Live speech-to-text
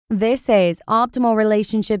This is Optimal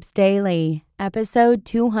Relationships Daily, episode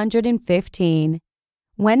 215.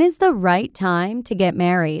 When is the right time to get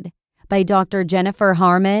married? By Dr. Jennifer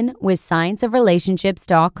Harman with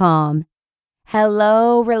scienceofrelationships.com.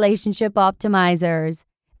 Hello, relationship optimizers.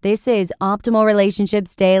 This is Optimal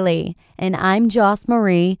Relationships Daily, and I'm Joss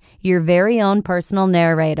Marie, your very own personal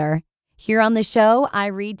narrator. Here on the show, I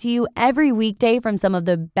read to you every weekday from some of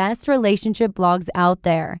the best relationship blogs out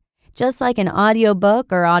there, just like an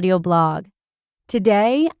audiobook or audio blog.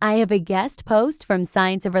 Today, I have a guest post from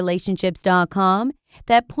scienceofrelationships.com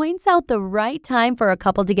that points out the right time for a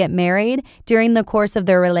couple to get married during the course of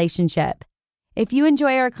their relationship. If you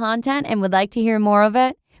enjoy our content and would like to hear more of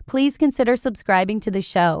it, please consider subscribing to the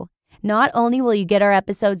show. Not only will you get our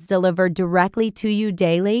episodes delivered directly to you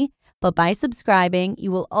daily, but by subscribing, you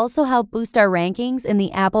will also help boost our rankings in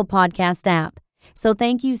the Apple Podcast app. So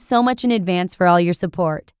thank you so much in advance for all your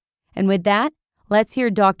support. And with that, let's hear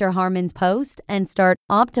Dr. Harman's post and start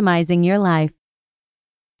optimizing your life.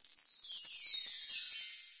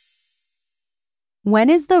 When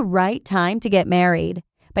is the right time to get married?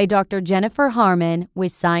 By Dr. Jennifer Harman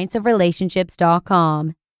with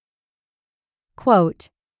scienceofrelationships.com. Quote,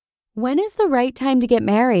 when is the right time to get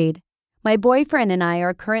married? My boyfriend and I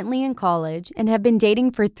are currently in college and have been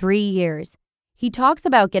dating for 3 years. He talks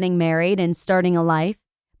about getting married and starting a life,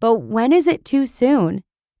 but when is it too soon?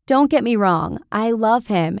 Don't get me wrong, I love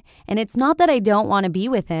him, and it's not that I don't want to be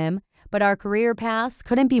with him, but our career paths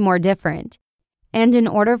couldn't be more different. And in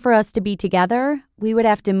order for us to be together, we would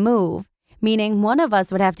have to move, meaning one of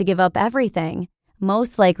us would have to give up everything,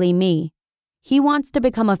 most likely me. He wants to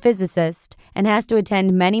become a physicist and has to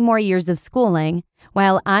attend many more years of schooling,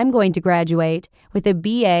 while I'm going to graduate with a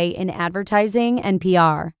BA in advertising and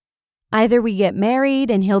PR. Either we get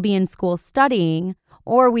married and he'll be in school studying,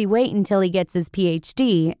 or we wait until he gets his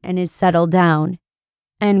PhD and is settled down.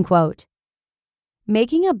 End quote.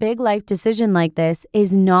 Making a big life decision like this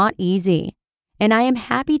is not easy, and I am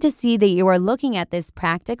happy to see that you are looking at this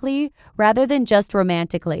practically rather than just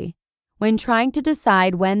romantically. When trying to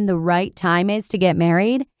decide when the right time is to get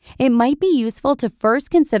married, it might be useful to first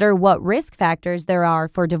consider what risk factors there are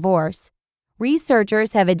for divorce.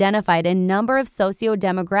 Researchers have identified a number of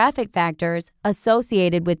socio-demographic factors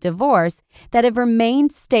associated with divorce that have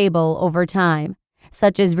remained stable over time,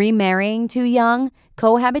 such as remarrying too young,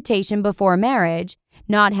 cohabitation before marriage,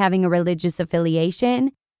 not having a religious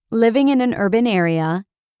affiliation, living in an urban area,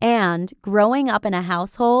 and growing up in a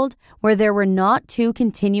household where there were not two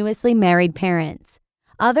continuously married parents.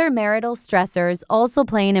 Other marital stressors also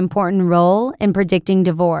play an important role in predicting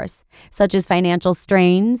divorce, such as financial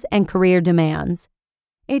strains and career demands.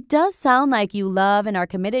 It does sound like you love and are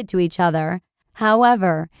committed to each other.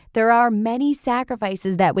 However, there are many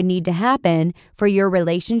sacrifices that would need to happen for your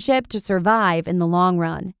relationship to survive in the long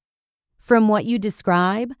run. From what you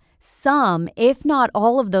describe, some, if not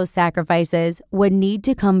all of those sacrifices would need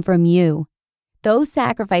to come from you. Those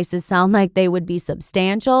sacrifices sound like they would be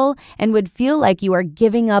substantial and would feel like you are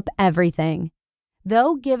giving up everything.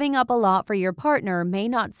 Though giving up a lot for your partner may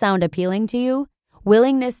not sound appealing to you,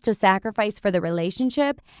 willingness to sacrifice for the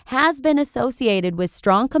relationship has been associated with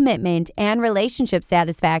strong commitment and relationship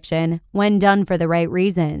satisfaction when done for the right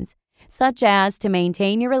reasons, such as to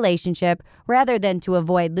maintain your relationship rather than to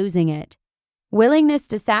avoid losing it. Willingness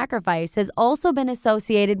to sacrifice has also been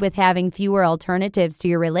associated with having fewer alternatives to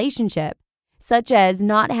your relationship, such as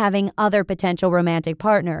not having other potential romantic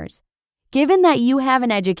partners. Given that you have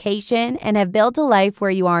an education and have built a life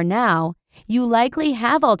where you are now, you likely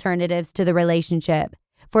have alternatives to the relationship.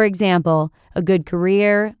 For example, a good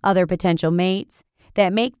career, other potential mates,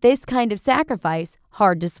 that make this kind of sacrifice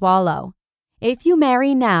hard to swallow. If you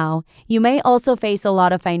marry now, you may also face a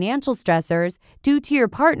lot of financial stressors due to your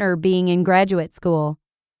partner being in graduate school.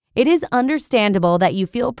 It is understandable that you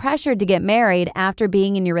feel pressured to get married after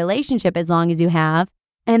being in your relationship as long as you have,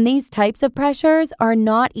 and these types of pressures are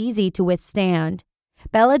not easy to withstand.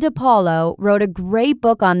 Bella DePaulo wrote a great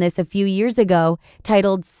book on this a few years ago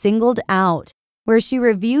titled Singled Out, where she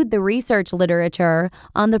reviewed the research literature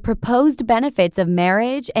on the proposed benefits of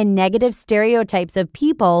marriage and negative stereotypes of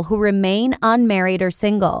people who remain unmarried or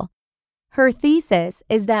single. Her thesis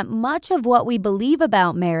is that much of what we believe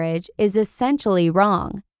about marriage is essentially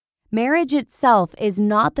wrong. Marriage itself is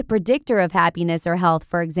not the predictor of happiness or health,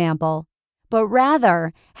 for example, but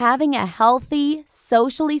rather having a healthy,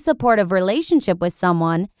 socially supportive relationship with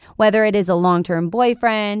someone, whether it is a long-term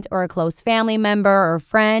boyfriend or a close family member or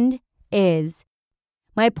friend, is.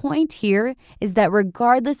 My point here is that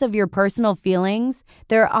regardless of your personal feelings,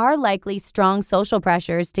 there are likely strong social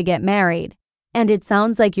pressures to get married. And it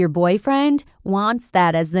sounds like your boyfriend wants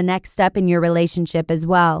that as the next step in your relationship as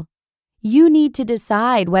well. You need to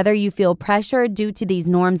decide whether you feel pressured due to these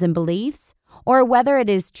norms and beliefs, or whether it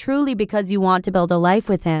is truly because you want to build a life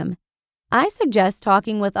with him. I suggest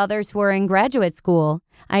talking with others who are in graduate school,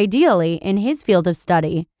 ideally in his field of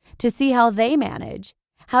study, to see how they manage.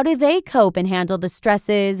 How do they cope and handle the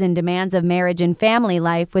stresses and demands of marriage and family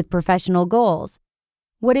life with professional goals?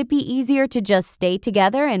 Would it be easier to just stay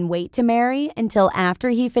together and wait to marry until after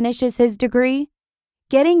he finishes his degree?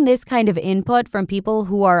 Getting this kind of input from people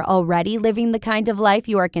who are already living the kind of life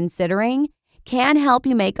you are considering can help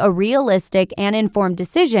you make a realistic and informed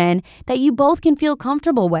decision that you both can feel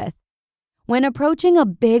comfortable with. When approaching a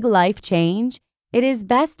big life change, it is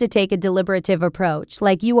best to take a deliberative approach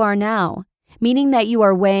like you are now, meaning that you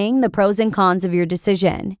are weighing the pros and cons of your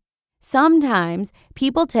decision. Sometimes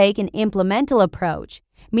people take an implemental approach,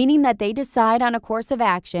 meaning that they decide on a course of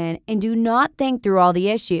action and do not think through all the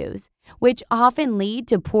issues, which often lead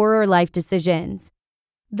to poorer life decisions.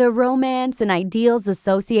 The romance and ideals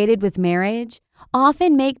associated with marriage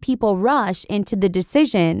often make people rush into the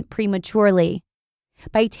decision prematurely.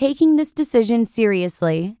 By taking this decision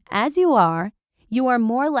seriously, as you are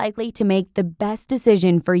more likely to make the best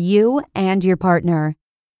decision for you and your partner.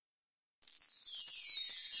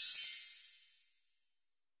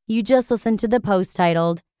 You just listened to the post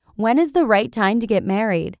titled, "When is the Right Time to Get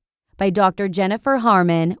Married?" by Dr. Jennifer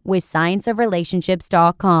Harman with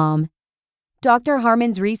scienceofrelationships.com. Dr.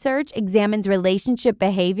 Harman's research examines relationship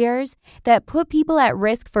behaviors that put people at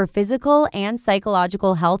risk for physical and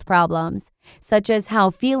psychological health problems, such as how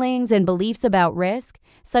feelings and beliefs about risk,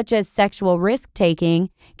 such as sexual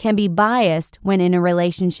risk-taking, can be biased when in a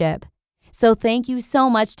relationship. So thank you so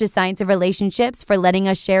much to Science of Relationships for letting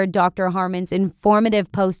us share Dr. Harman's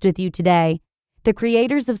informative post with you today. The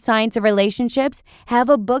creators of Science of Relationships have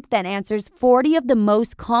a book that answers 40 of the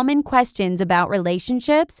most common questions about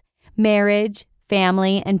relationships, marriage,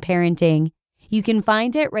 family, and parenting. You can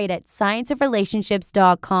find it right at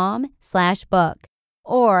scienceofrelationships.com/book.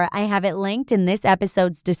 Or I have it linked in this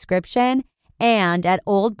episode's description and at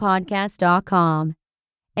oldpodcast.com.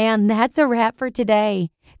 And that's a wrap for today.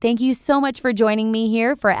 Thank you so much for joining me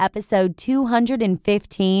here for episode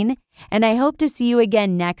 215, and I hope to see you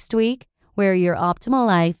again next week where your optimal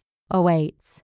life awaits.